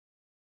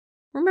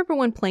Remember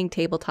when playing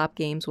tabletop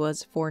games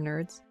was for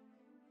nerds?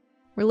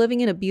 We're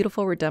living in a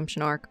beautiful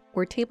redemption arc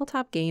where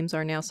tabletop games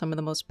are now some of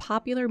the most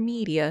popular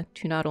media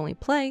to not only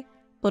play,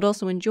 but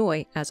also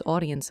enjoy as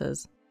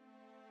audiences.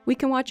 We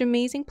can watch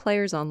amazing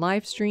players on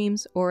live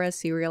streams or as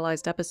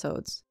serialized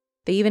episodes.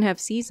 They even have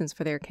seasons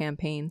for their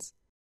campaigns,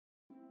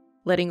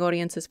 letting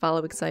audiences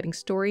follow exciting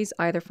stories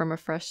either from a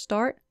fresh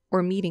start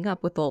or meeting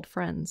up with old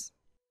friends.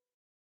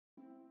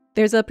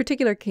 There's a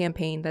particular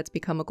campaign that's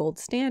become a gold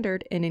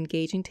standard in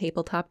engaging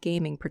tabletop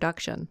gaming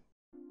production.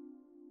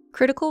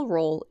 Critical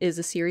Role is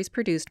a series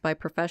produced by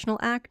professional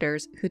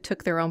actors who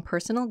took their own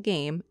personal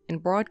game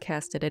and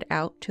broadcasted it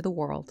out to the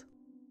world.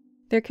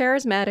 Their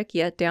charismatic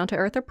yet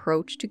down-to-earth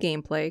approach to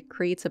gameplay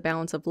creates a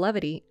balance of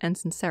levity and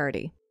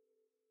sincerity.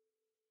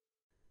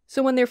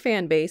 So when their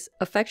fan base,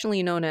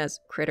 affectionately known as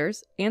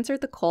Critters,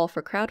 answered the call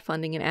for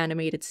crowdfunding an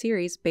animated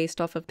series based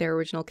off of their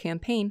original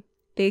campaign,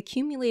 they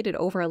accumulated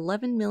over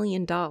 $11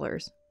 million,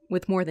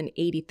 with more than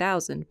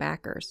 80,000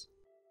 backers.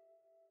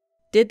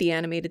 Did the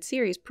animated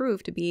series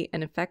prove to be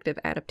an effective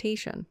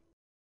adaptation?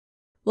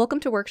 Welcome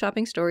to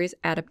Workshopping Stories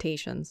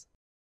Adaptations.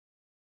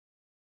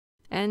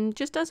 And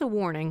just as a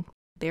warning,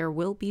 there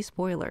will be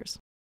spoilers.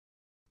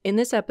 In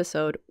this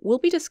episode, we'll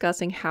be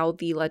discussing how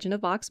the Legend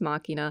of Vox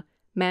Machina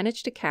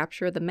managed to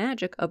capture the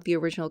magic of the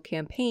original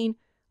campaign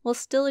while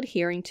still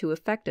adhering to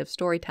effective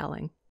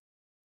storytelling.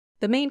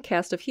 The main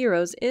cast of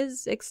heroes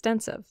is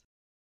extensive.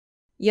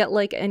 Yet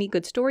like any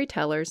good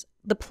storytellers,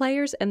 the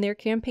players and their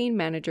campaign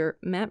manager,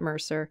 Matt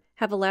Mercer,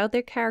 have allowed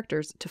their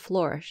characters to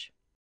flourish.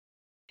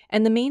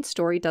 And the main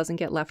story doesn't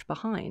get left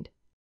behind,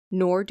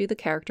 nor do the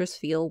characters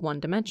feel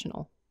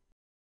one-dimensional.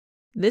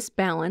 This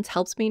balance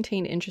helps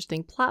maintain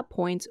interesting plot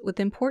points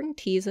with important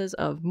teases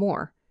of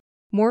more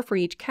for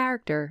each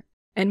character,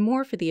 and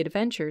more for the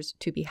adventures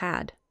to be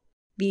had.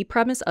 The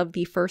premise of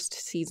the first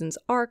season's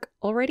arc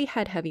already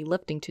had heavy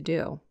lifting to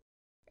do.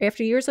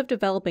 After years of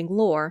developing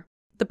lore,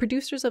 the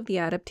producers of the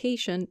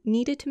adaptation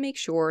needed to make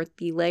sure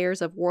the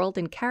layers of world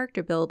and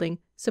character building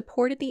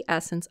supported the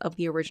essence of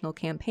the original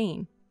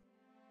campaign.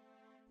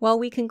 While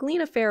we can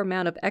glean a fair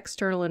amount of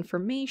external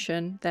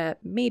information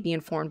that may be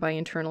informed by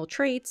internal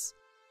traits,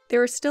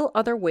 there are still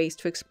other ways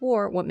to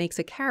explore what makes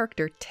a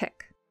character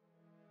tick.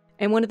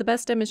 And one of the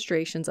best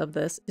demonstrations of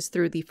this is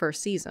through the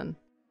first season.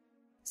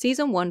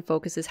 Season 1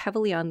 focuses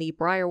heavily on the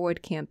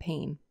Briarwood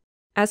campaign.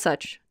 As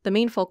such, the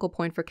main focal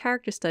point for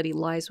character study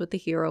lies with the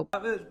hero,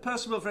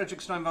 Percival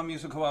Frederick Stein von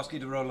Musa-Kowalski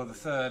de Rolla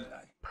III.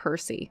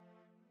 Percy.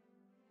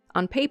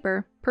 On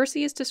paper,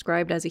 Percy is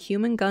described as a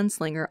human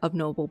gunslinger of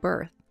noble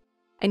birth,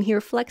 and he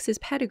reflects his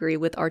pedigree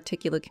with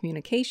articulate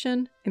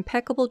communication,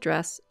 impeccable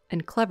dress,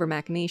 and clever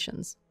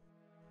machinations.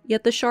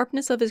 Yet the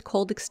sharpness of his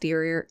cold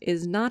exterior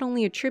is not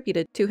only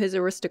attributed to his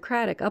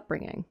aristocratic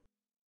upbringing.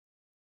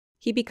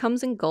 He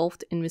becomes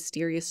engulfed in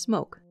mysterious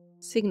smoke,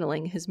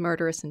 signaling his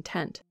murderous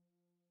intent.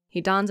 He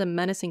dons a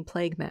menacing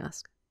plague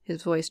mask.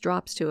 His voice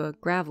drops to a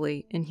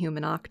gravelly,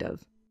 inhuman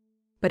octave.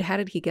 But how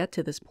did he get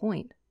to this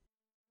point?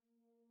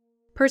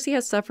 Percy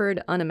has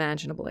suffered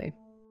unimaginably.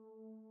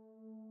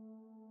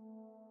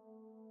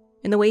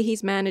 And the way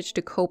he's managed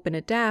to cope and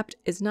adapt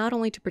is not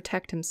only to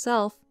protect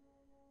himself,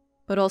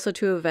 but also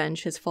to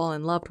avenge his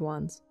fallen loved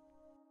ones.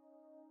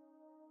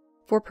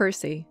 For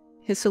Percy,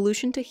 his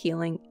solution to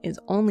healing is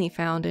only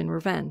found in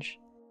revenge.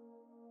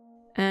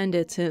 And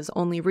it's his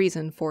only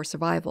reason for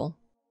survival.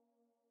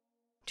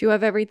 To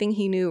have everything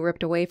he knew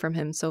ripped away from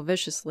him so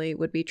viciously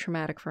would be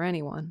traumatic for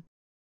anyone.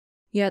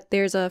 Yet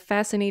there's a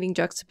fascinating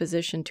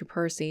juxtaposition to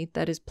Percy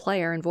that his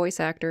player and voice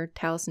actor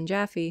Taliesin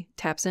Jaffe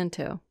taps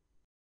into.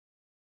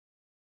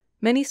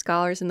 Many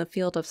scholars in the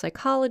field of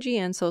psychology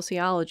and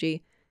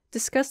sociology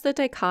discuss the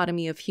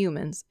dichotomy of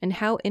humans and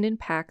how it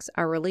impacts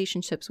our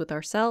relationships with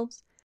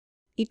ourselves,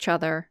 each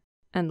other,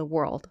 and the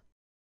world.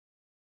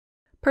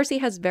 Percy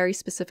has very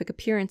specific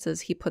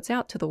appearances he puts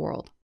out to the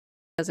world,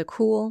 as a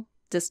cool,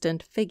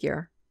 distant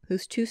figure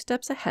who's 2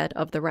 steps ahead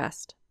of the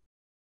rest.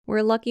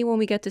 We're lucky when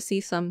we get to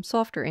see some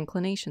softer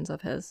inclinations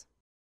of his.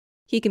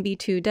 He can be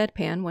too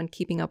deadpan when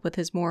keeping up with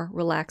his more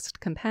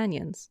relaxed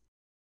companions.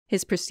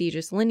 His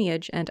prestigious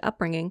lineage and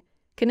upbringing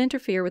can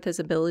interfere with his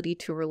ability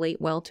to relate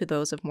well to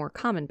those of more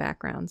common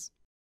backgrounds.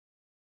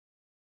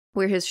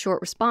 Where his short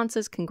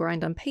responses can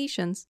grind on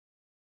patience,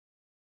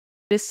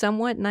 his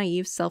somewhat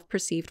naive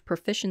self-perceived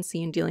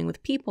proficiency in dealing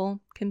with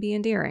people can be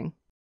endearing.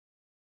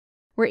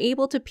 We're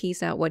able to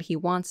piece out what he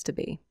wants to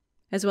be,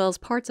 as well as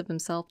parts of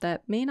himself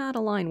that may not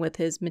align with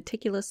his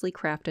meticulously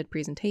crafted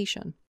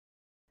presentation.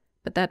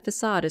 But that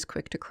facade is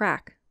quick to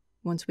crack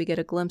once we get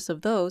a glimpse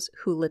of those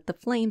who lit the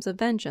flames of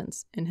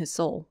vengeance in his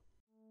soul.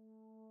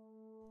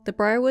 The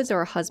Briarwoods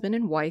are a husband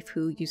and wife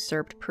who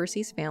usurped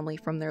Percy's family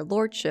from their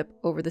lordship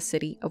over the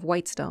city of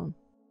Whitestone.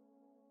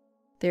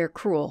 They are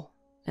cruel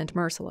and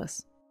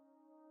merciless.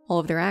 All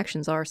of their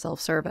actions are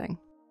self-serving.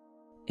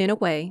 In a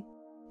way,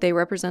 they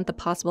represent the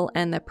possible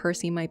end that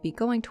Percy might be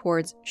going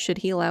towards should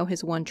he allow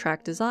his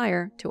one-track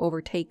desire to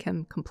overtake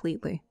him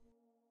completely.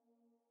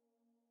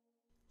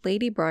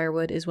 Lady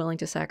Briarwood is willing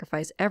to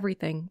sacrifice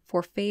everything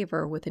for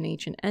favor with an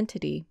ancient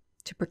entity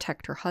to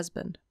protect her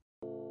husband.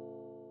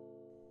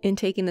 In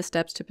taking the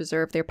steps to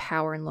preserve their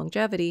power and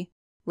longevity,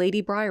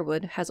 Lady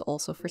Briarwood has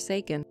also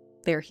forsaken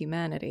their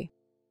humanity.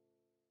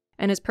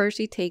 And as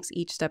Percy takes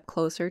each step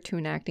closer to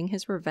enacting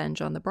his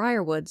revenge on the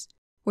Briarwoods,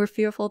 we're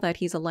fearful that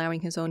he's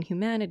allowing his own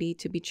humanity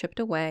to be chipped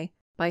away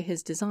by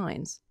his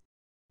designs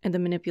and the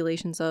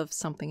manipulations of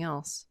something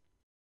else.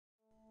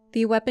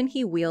 The weapon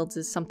he wields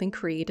is something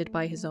created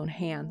by his own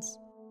hands.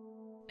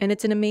 And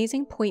it's an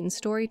amazing point in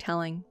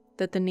storytelling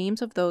that the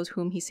names of those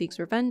whom he seeks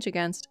revenge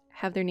against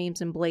have their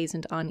names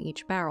emblazoned on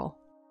each barrel.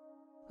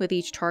 With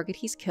each target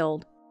he's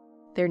killed,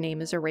 their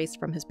name is erased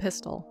from his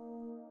pistol.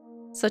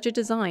 Such a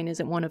design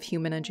isn't one of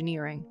human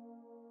engineering.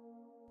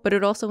 But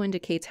it also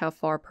indicates how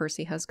far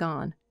Percy has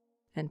gone,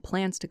 and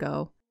plans to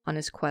go, on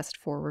his quest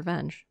for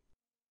revenge.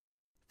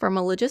 From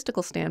a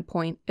logistical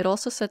standpoint, it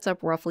also sets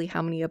up roughly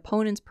how many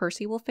opponents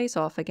Percy will face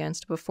off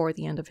against before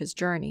the end of his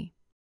journey.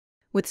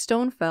 With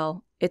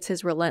Stonefell, it's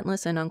his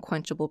relentless and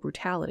unquenchable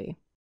brutality.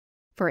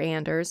 For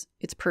Anders,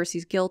 it's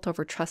Percy's guilt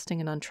over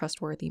trusting an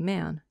untrustworthy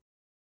man.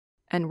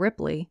 And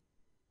Ripley,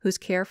 whose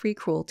carefree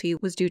cruelty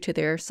was due to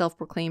their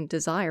self-proclaimed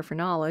desire for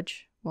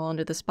knowledge, while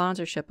under the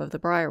sponsorship of the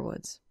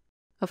Briarwoods.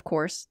 Of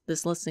course,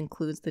 this list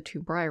includes the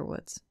two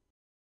Briarwoods.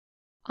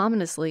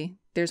 Ominously,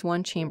 there's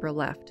one chamber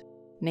left,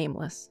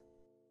 nameless.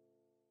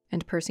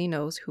 And Percy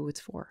knows who it's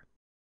for.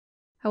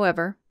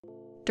 However,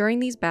 during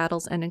these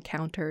battles and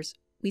encounters,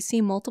 we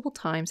see multiple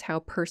times how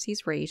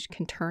Percy's rage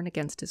can turn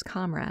against his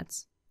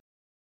comrades.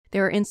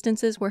 There are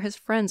instances where his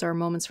friends are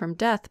moments from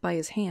death by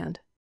his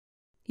hand.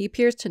 He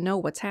appears to know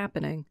what's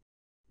happening,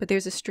 but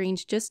there's a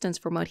strange distance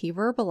from what he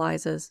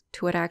verbalizes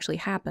to what actually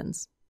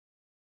happens.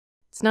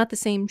 It's not the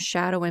same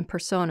shadow and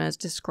persona as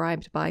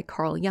described by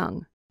Carl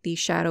Jung, the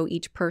shadow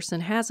each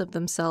person has of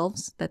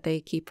themselves that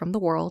they keep from the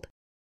world,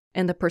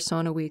 and the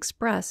persona we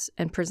express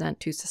and present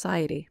to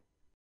society.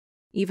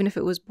 Even if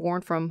it was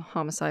born from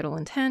homicidal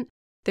intent,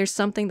 there's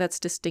something that's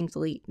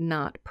distinctly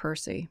not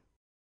Percy.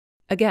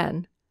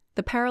 Again,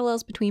 the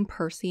parallels between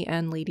Percy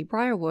and Lady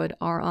Briarwood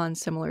are on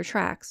similar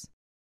tracks.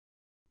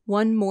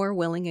 One more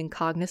willing and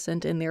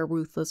cognizant in their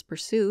ruthless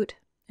pursuit,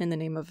 in the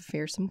name of a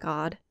fearsome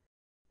god.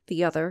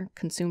 The other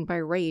consumed by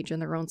rage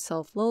and their own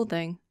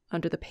self-loathing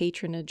under the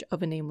patronage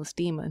of a nameless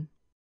demon.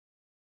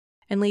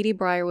 And Lady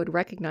Briarwood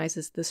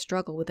recognizes this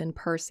struggle within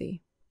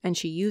Percy, and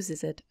she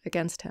uses it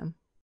against him.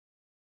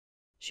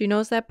 She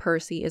knows that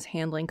Percy is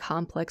handling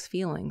complex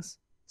feelings,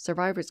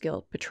 survivor's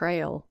guilt,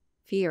 betrayal,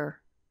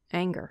 fear,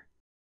 anger.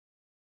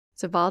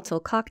 It's a volatile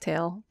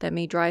cocktail that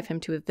may drive him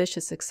to a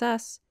vicious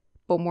success,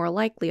 but more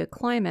likely a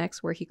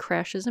climax where he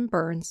crashes and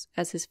burns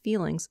as his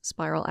feelings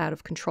spiral out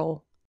of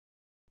control.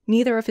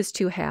 Neither of his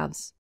two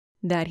halves,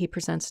 that he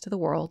presents to the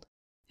world,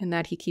 and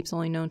that he keeps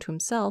only known to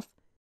himself,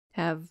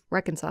 have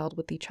reconciled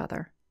with each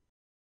other.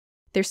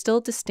 They're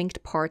still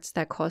distinct parts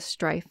that cause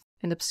strife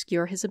and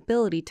obscure his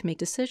ability to make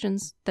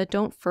decisions that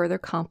don't further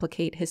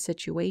complicate his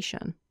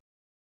situation.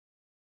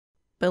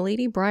 But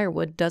Lady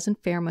Briarwood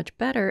doesn't fare much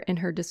better in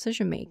her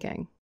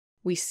decision-making.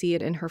 We see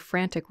it in her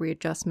frantic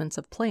readjustments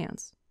of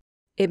plans.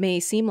 It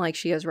may seem like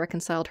she has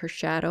reconciled her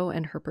shadow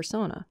and her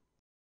persona.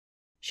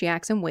 She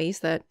acts in ways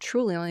that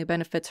truly only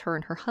benefits her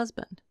and her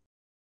husband,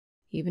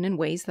 even in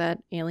ways that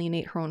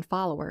alienate her own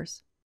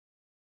followers.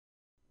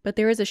 But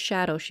there is a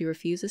shadow she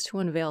refuses to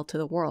unveil to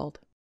the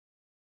world,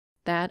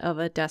 that of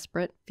a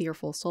desperate,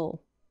 fearful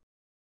soul.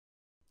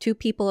 Two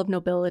people of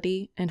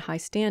nobility and high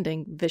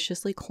standing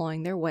viciously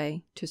clawing their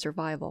way to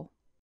survival.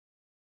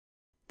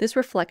 This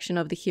reflection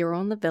of the hero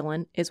and the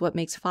villain is what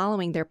makes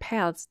following their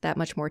paths that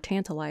much more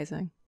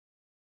tantalizing.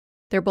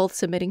 They're both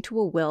submitting to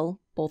a will,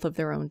 both of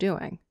their own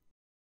doing.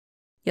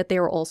 Yet they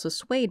are also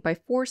swayed by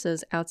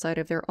forces outside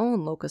of their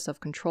own locus of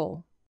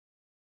control.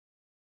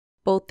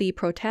 Both the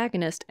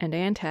protagonist and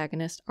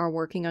antagonist are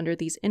working under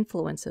these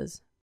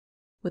influences,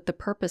 with the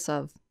purpose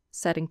of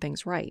setting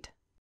things right.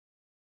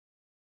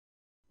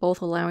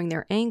 Both allowing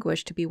their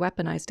anguish to be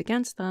weaponized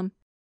against them,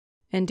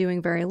 and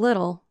doing very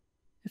little,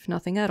 if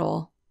nothing at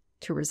all,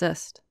 to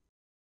resist.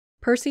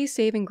 Percy's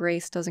saving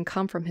grace doesn't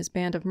come from his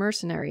band of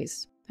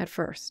mercenaries, at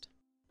first.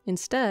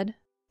 Instead,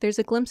 there's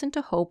a glimpse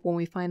into hope when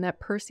we find that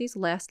Percy's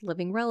last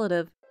living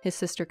relative, his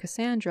sister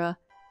Cassandra,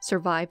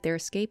 survived their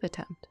escape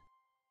attempt.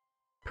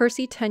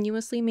 Percy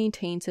tenuously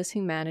maintains his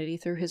humanity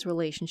through his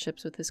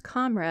relationships with his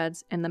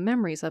comrades and the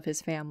memories of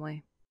his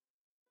family.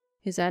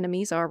 His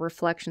enemies are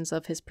reflections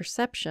of his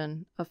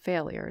perception of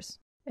failures,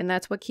 and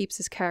that's what keeps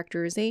his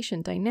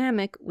characterization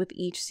dynamic with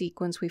each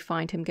sequence we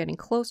find him getting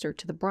closer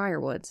to the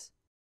Briarwoods.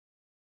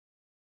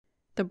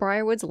 The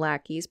Briarwoods'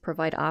 lackeys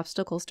provide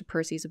obstacles to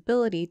Percy's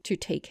ability to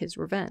take his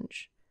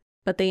revenge,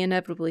 but they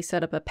inevitably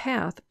set up a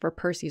path for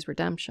Percy's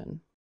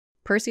redemption.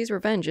 Percy's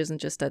revenge isn't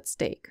just at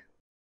stake.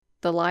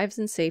 The lives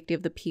and safety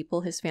of the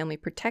people his family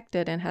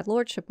protected and had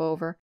lordship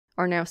over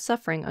are now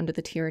suffering under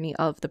the tyranny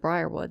of the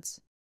Briarwoods.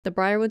 The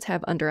Briarwoods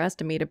have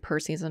underestimated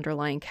Percy's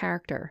underlying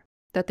character,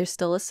 that there's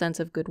still a sense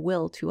of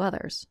goodwill to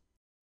others.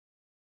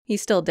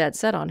 He's still dead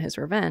set on his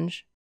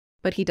revenge,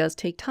 but he does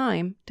take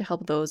time to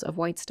help those of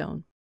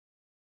Whitestone.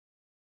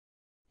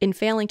 In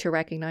failing to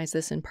recognize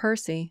this in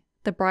Percy,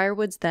 The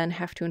Briarwoods then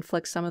have to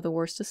inflict some of the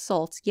worst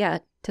assaults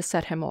yet to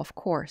set him off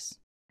course,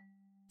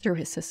 through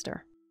his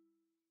sister.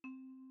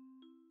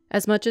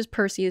 As much as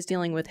Percy is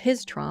dealing with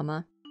his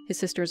trauma, his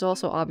sister is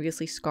also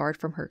obviously scarred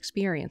from her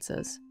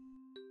experiences.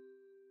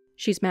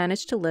 She's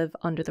managed to live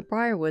under the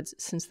Briarwoods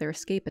since their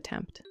escape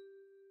attempt.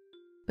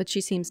 But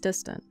she seems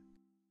distant.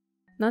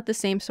 Not the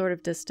same sort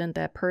of distant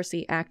that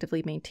Percy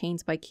actively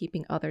maintains by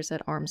keeping others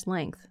at arm's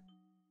length.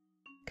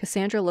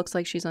 Cassandra looks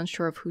like she's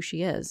unsure of who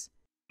she is,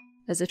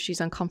 as if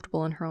she's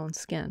uncomfortable in her own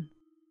skin.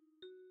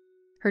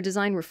 Her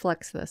design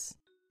reflects this,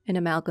 an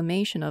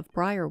amalgamation of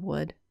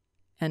Briarwood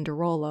and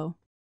Dorolo.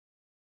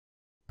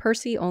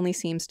 Percy only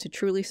seems to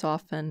truly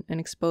soften and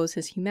expose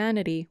his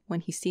humanity when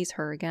he sees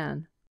her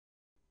again,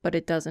 but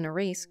it doesn't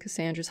erase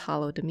Cassandra's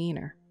hollow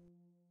demeanor.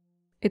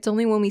 It's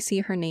only when we see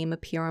her name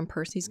appear on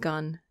Percy's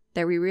gun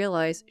that we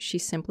realize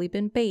she's simply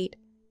been bait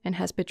and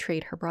has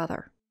betrayed her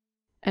brother.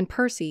 And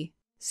Percy,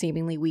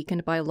 seemingly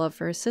weakened by love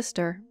for his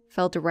sister,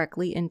 fell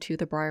directly into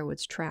the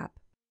Briarwoods' trap.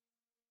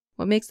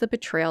 What makes the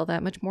betrayal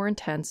that much more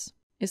intense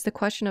is the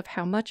question of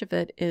how much of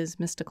it is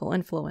mystical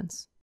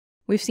influence.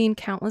 We've seen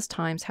countless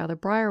times how the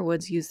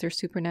Briarwoods use their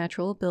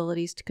supernatural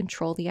abilities to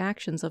control the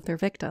actions of their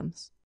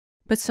victims.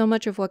 But so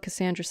much of what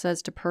Cassandra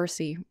says to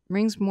Percy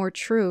rings more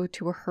true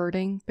to a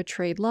hurting,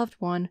 betrayed loved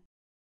one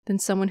than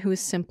someone who is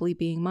simply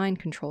being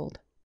mind-controlled.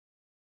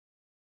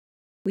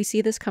 We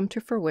see this come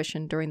to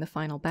fruition during the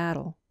final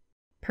battle.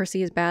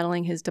 Percy is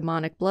battling his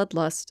demonic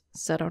bloodlust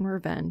set on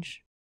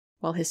revenge,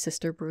 while his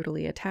sister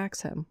brutally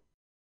attacks him.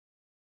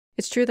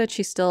 It's true that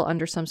she's still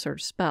under some sort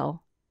of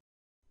spell,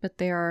 but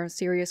there are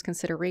serious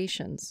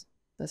considerations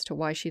as to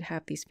why she'd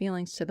have these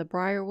feelings to the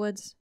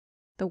Briarwoods,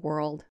 the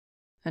world,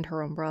 and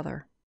her own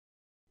brother.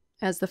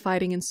 As the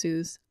fighting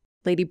ensues,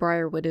 Lady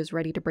Briarwood is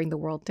ready to bring the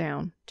world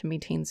down to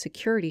maintain the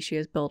security she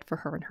has built for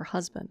her and her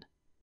husband.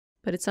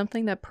 But it's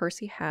something that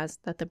Percy has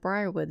that the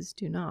Briarwoods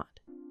do not.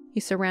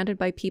 He's surrounded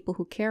by people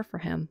who care for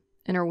him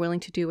and are willing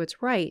to do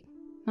what's right,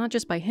 not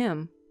just by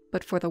him,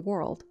 but for the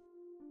world.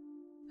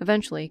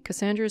 Eventually,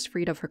 Cassandra is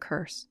freed of her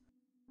curse,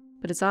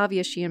 but it's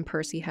obvious she and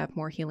Percy have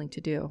more healing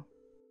to do.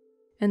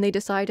 And they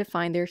decide to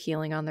find their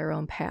healing on their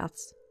own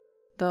paths,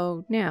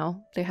 though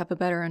now they have a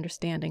better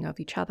understanding of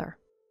each other.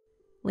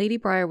 Lady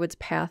Briarwood's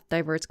path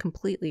diverts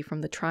completely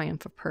from the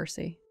triumph of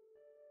Percy.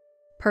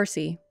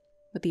 Percy,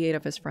 with the aid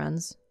of his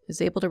friends,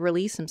 is able to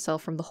release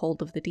himself from the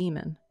hold of the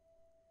demon.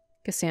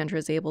 Cassandra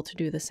is able to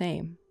do the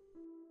same.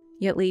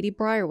 Yet Lady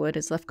Briarwood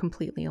is left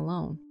completely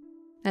alone.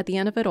 At the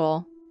end of it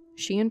all,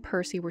 she and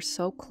Percy were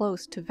so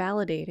close to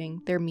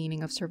validating their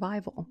meaning of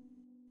survival.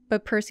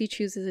 But Percy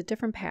chooses a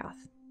different path,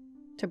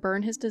 to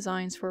burn his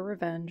designs for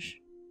revenge,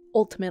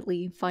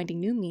 ultimately finding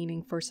new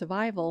meaning for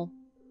survival,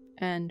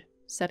 and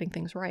setting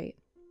things right.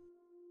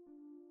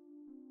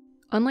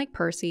 Unlike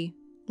Percy,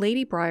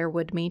 Lady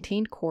Briarwood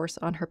maintained course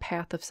on her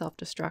path of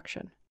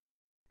self-destruction.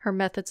 Her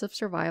methods of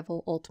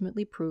survival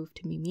ultimately proved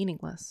to be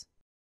meaningless.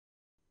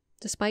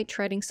 Despite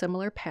treading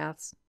similar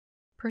paths,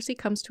 Percy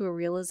comes to a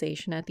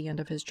realization at the end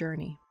of his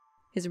journey.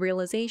 His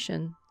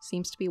realization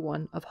seems to be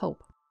one of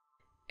hope.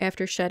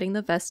 After shedding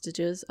the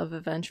vestiges of a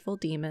vengeful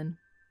demon,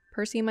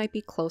 Percy might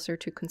be closer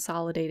to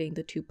consolidating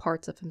the two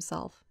parts of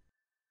himself.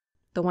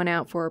 The one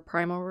out for a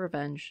primal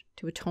revenge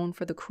to atone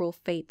for the cruel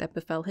fate that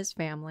befell his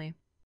family,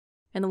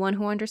 and the one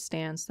who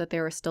understands that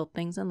there are still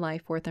things in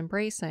life worth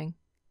embracing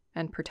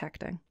and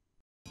protecting.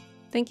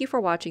 Thank you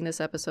for watching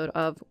this episode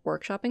of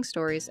Workshopping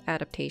Stories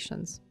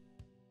Adaptations.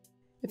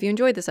 If you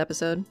enjoyed this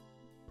episode,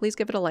 please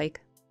give it a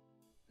like.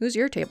 Who's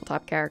your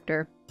tabletop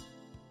character?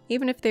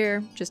 Even if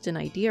they're just an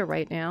idea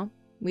right now,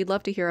 we'd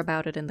love to hear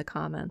about it in the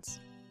comments.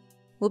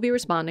 We'll be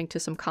responding to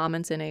some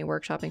comments in a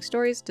Workshopping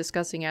Stories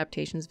Discussing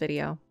Adaptations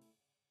video.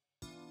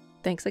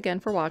 Thanks again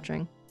for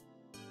watching.